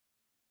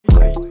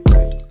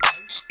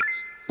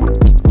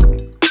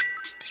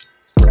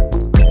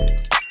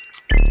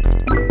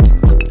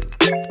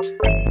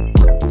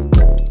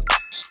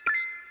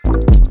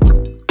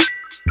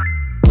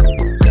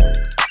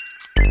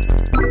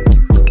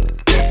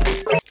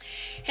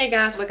Hey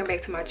guys, welcome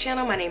back to my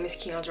channel. My name is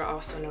Kiondra,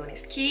 also known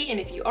as Key, and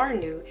if you are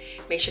new,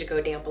 make sure to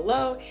go down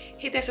below,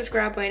 hit that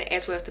subscribe button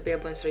as well as the bell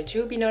button so that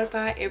you'll be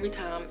notified every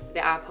time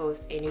that I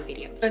post a new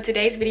video. In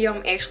today's video,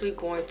 I'm actually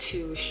going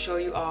to show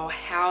you all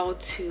how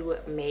to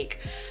make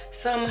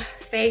some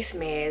face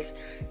masks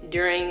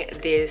during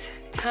this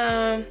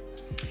time.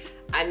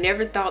 I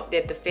never thought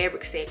that the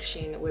fabric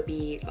section would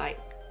be like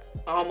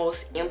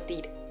almost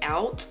emptied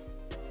out,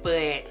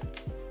 but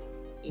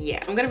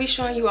yeah, I'm gonna be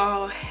showing you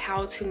all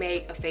how to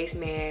make a face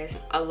mask.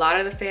 A lot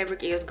of the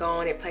fabric is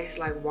gone at places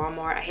like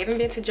Walmart. I haven't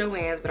been to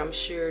Joann's, but I'm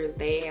sure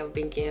they have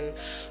been getting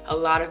a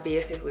lot of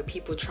business with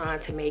people trying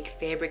to make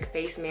fabric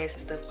face masks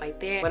and stuff like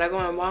that. When I go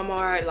on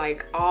Walmart,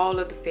 like all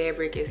of the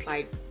fabric is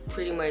like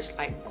pretty much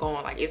like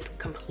gone. Like it's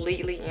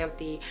completely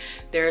empty.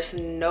 There's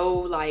no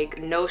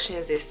like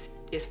notions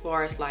as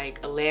far as like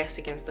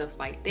elastic and stuff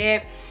like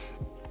that.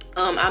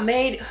 I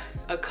made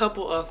a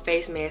couple of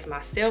face masks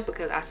myself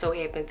because I so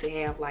happen to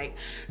have like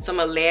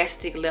some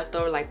elastic left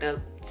over, like the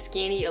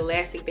skinny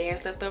elastic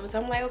bands left over. So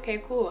I'm like,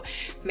 okay, cool.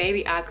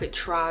 Maybe I could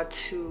try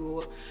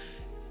to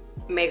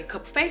make a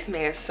couple face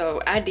masks.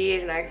 So I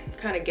did, and I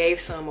kind of gave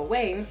some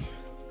away.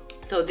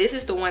 So this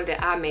is the one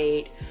that I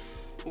made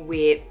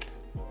with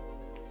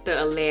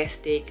the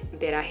elastic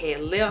that I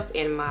had left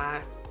in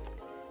my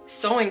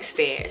sewing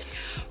stash.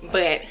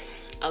 But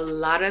a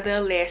lot of the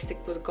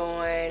elastic was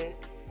gone.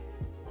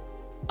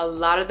 A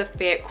lot of the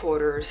fat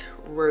quarters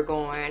were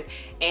gone,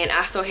 and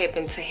I so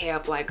happened to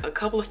have like a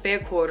couple of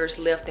fat quarters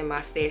left in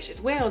my stash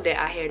as well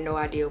that I had no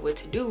idea what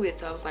to do with.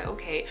 So I was like,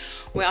 okay,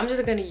 well, I'm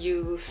just gonna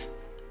use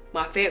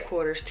my fat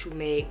quarters to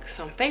make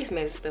some face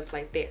masks and stuff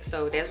like that.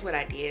 So that's what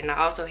I did, and I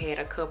also had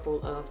a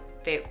couple of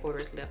fat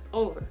quarters left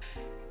over.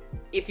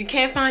 If you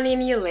can't find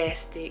any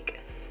elastic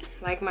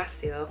like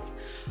myself,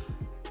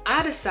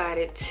 I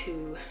decided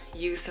to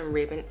use some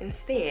ribbon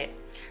instead.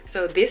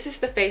 So this is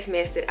the face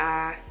mask that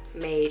I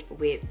made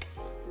with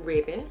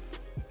ribbon.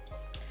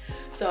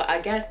 So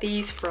I got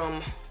these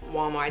from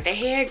Walmart. They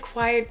had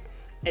quite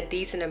a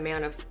decent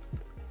amount of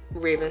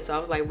ribbon, so I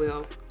was like,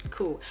 well,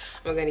 cool,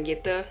 I'm gonna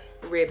get the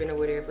ribbon or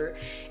whatever.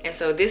 And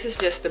so this is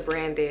just the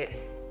brand that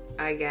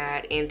I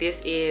got, and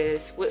this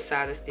is, what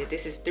size is this?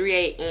 This is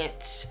 3/8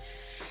 inch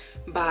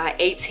by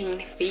 18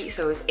 feet.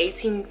 So it's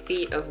 18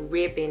 feet of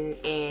ribbon,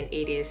 and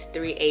it is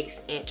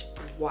 3/8 inch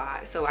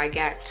wide. So I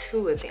got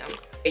two of them.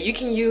 You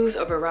can use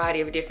a variety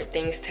of different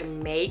things to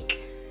make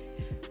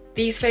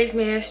these face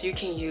masks. You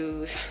can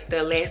use the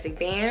elastic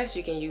bands,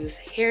 you can use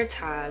hair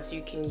ties,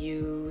 you can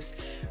use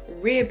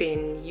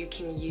ribbon, you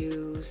can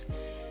use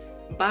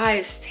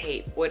bias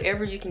tape,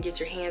 whatever you can get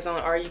your hands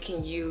on, or you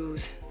can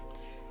use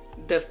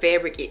the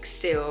fabric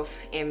itself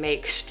and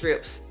make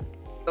strips.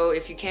 So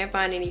if you can't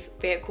find any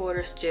fat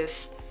quarters,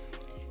 just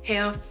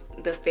have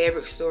the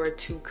fabric store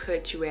to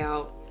cut you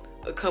out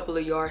a couple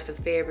of yards of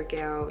fabric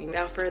out.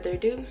 Without further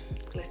ado,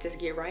 let's just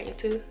get right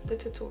into the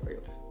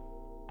tutorial.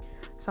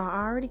 So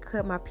I already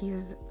cut my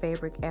pieces of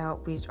fabric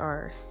out, which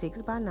are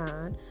 6 by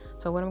 9.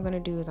 So what I'm going to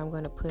do is I'm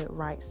going to put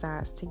right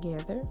sides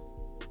together.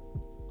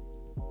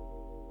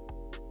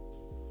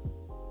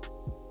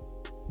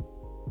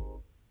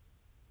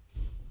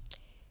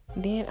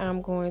 Then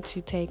I'm going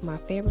to take my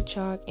fabric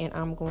chalk and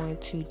I'm going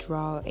to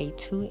draw a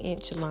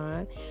 2-inch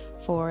line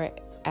for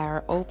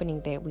our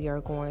opening that we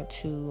are going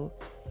to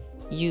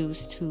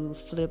use to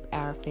flip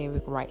our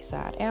fabric right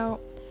side out.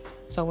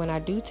 So when I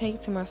do take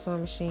it to my sewing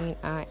machine,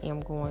 I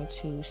am going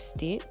to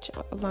stitch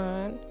a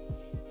line,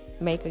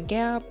 make a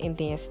gap, and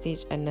then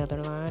stitch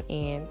another line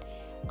and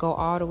go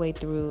all the way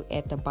through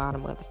at the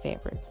bottom of the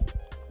fabric.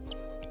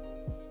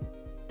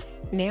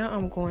 Now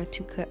I'm going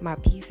to cut my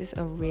pieces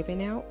of ribbon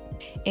out,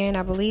 and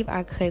I believe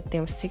I cut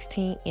them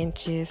 16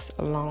 inches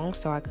long,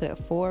 so I cut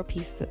 4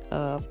 pieces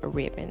of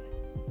ribbon.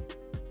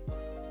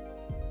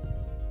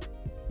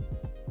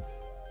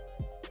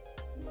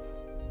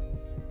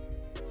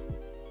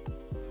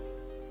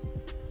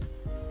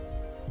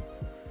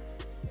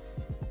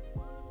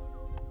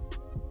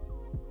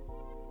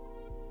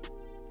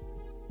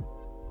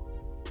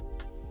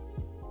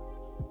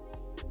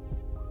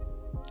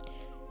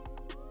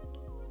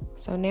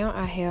 So now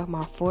I have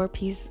my 4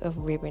 pieces of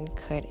ribbon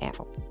cut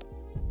out.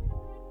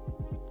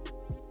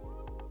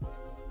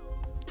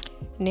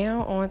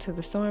 Now onto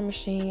the sewing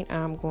machine,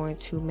 I'm going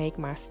to make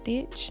my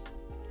stitch.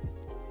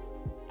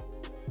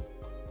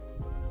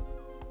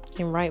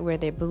 And right where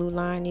that blue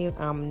line is,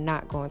 I'm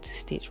not going to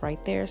stitch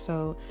right there.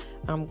 So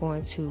I'm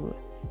going to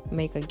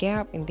make a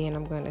gap, and then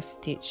I'm going to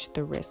stitch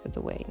the rest of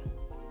the way.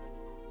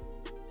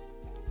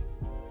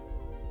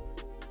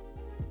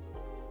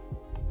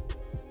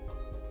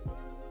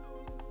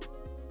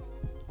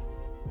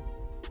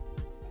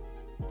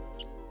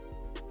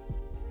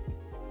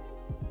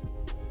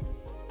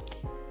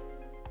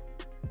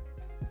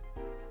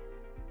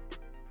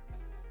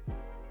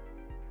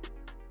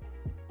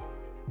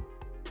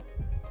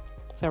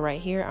 So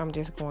right here, I'm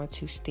just going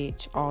to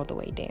stitch all the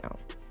way down.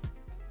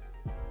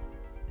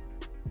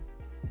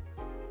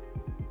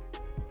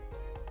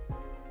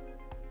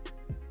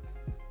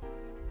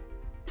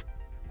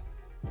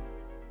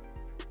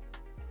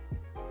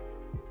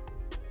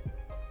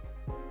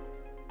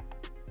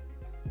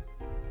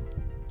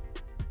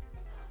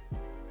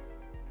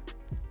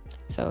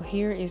 So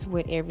here is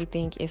what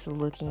everything is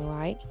looking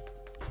like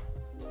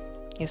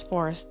as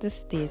far as the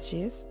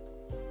stitches.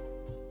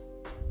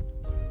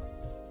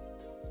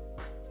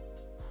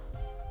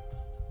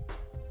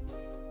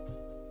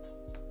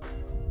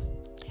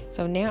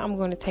 So now I'm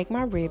going to take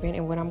my ribbon,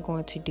 and what I'm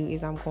going to do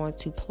is I'm going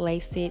to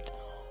place it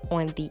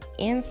on the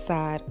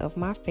inside of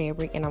my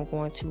fabric, and I'm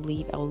going to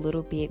leave a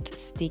little bit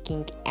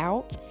sticking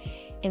out,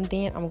 and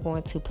then I'm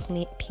going to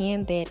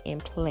pin that in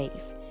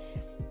place.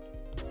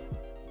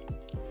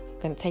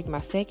 I'm going to take my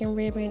second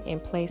ribbon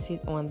and place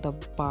it on the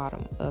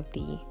bottom of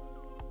the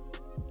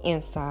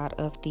inside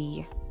of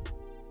the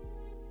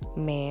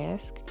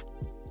mask,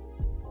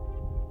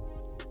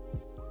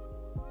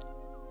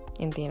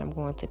 and then I'm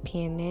going to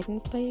pin that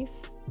in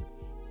place.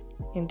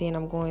 And then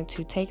I'm going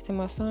to take to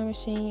my sewing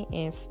machine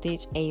and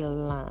stitch a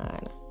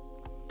line.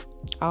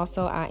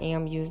 Also, I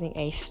am using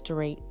a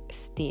straight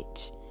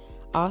stitch.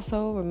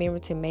 Also, remember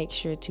to make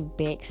sure to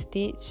back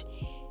stitch,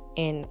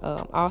 and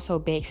also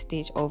back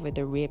stitch over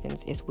the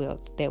ribbons as well.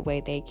 That way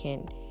they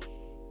can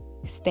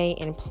stay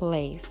in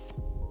place.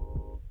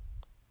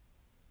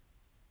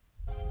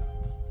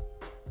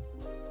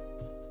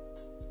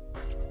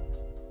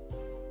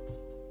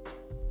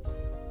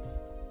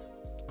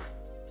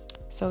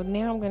 So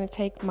now I'm going to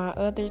take my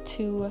other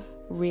two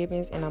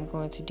ribbons and I'm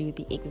going to do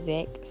the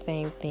exact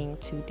same thing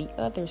to the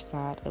other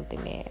side of the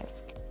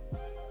mask.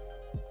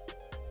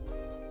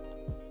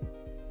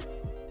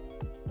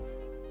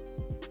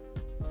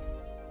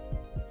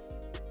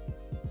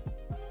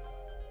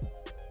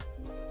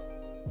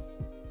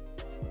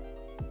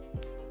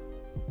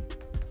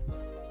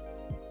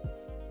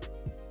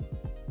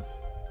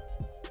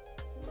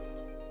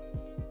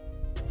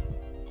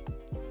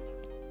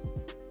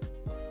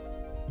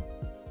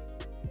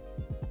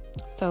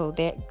 So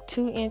that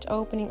 2-inch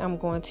opening I'm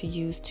going to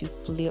use to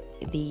flip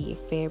the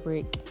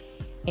fabric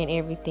and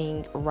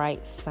everything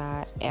right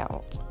side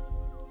out.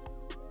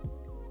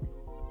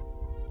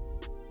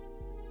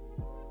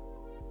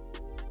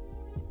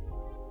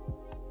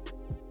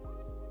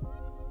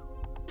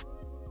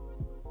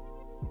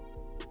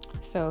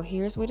 So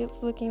here's what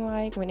it's looking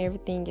like when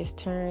everything is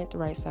turned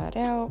right side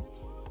out.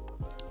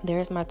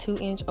 There's my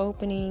 2-inch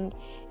opening,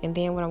 and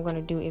then what I'm going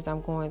to do is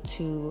I'm going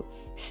to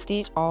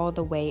stitch all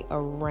the way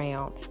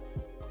around.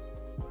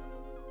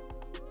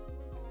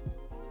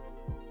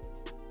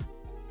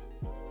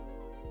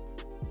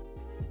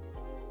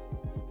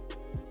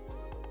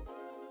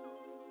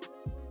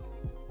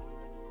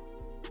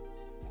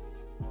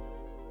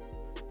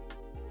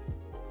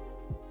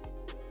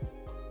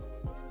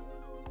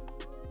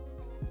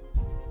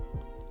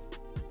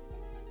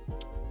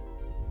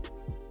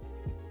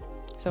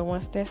 So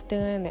once that's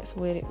done, that's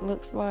what it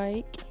looks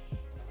like.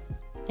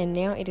 And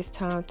now it is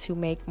time to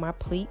make my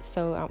pleats.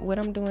 So what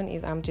I'm doing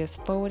is I'm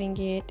just folding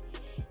it,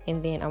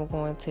 and then I'm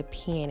going to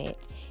pin it.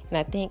 And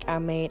I think I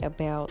made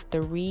about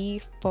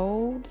 3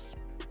 folds.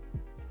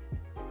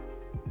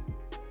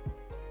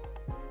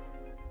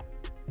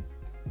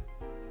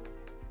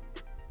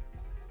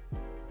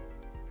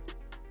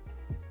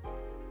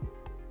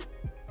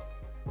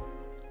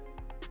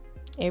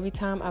 Every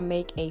time I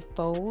make a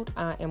fold,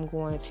 I am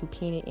going to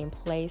pin it in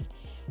place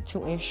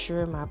to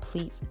ensure my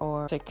pleats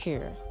are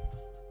secure.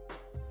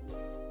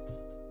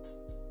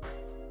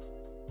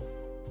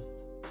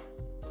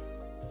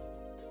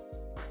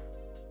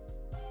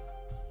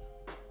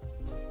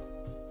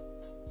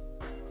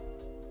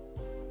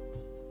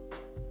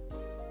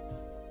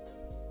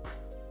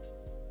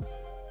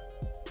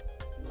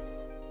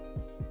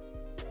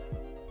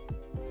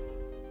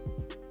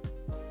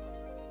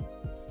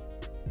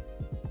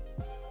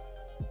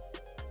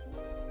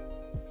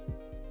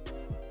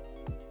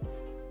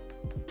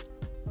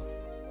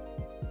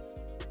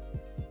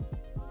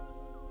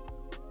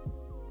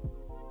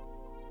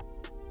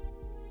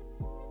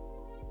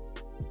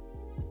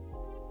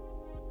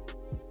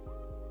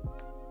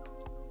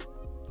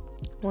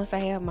 Once I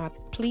have my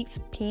pleats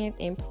pinned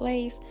in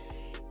place,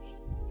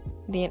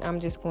 then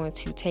I'm just going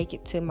to take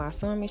it to my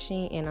sewing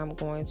machine and I'm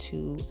going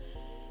to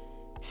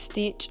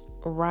stitch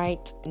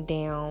right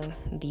down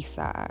the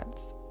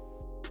sides.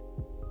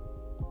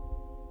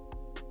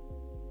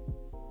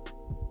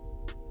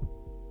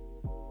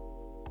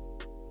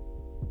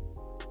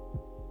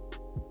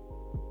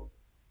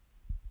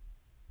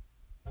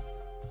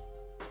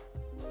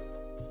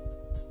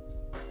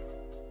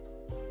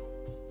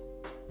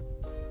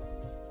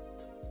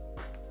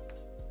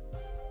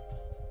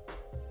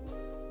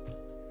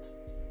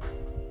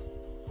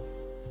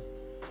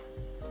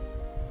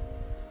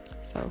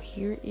 So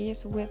here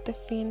is what the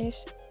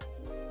finished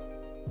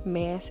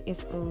mask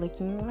is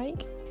looking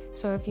like.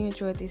 So if you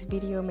enjoyed this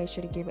video, make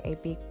sure to give it a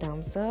big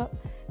thumbs up,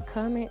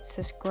 comment,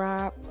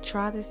 subscribe,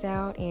 try this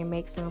out and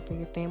make some for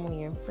your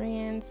family and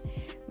friends.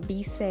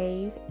 Be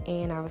safe,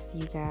 and I will see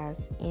you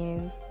guys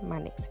in my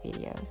next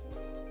video.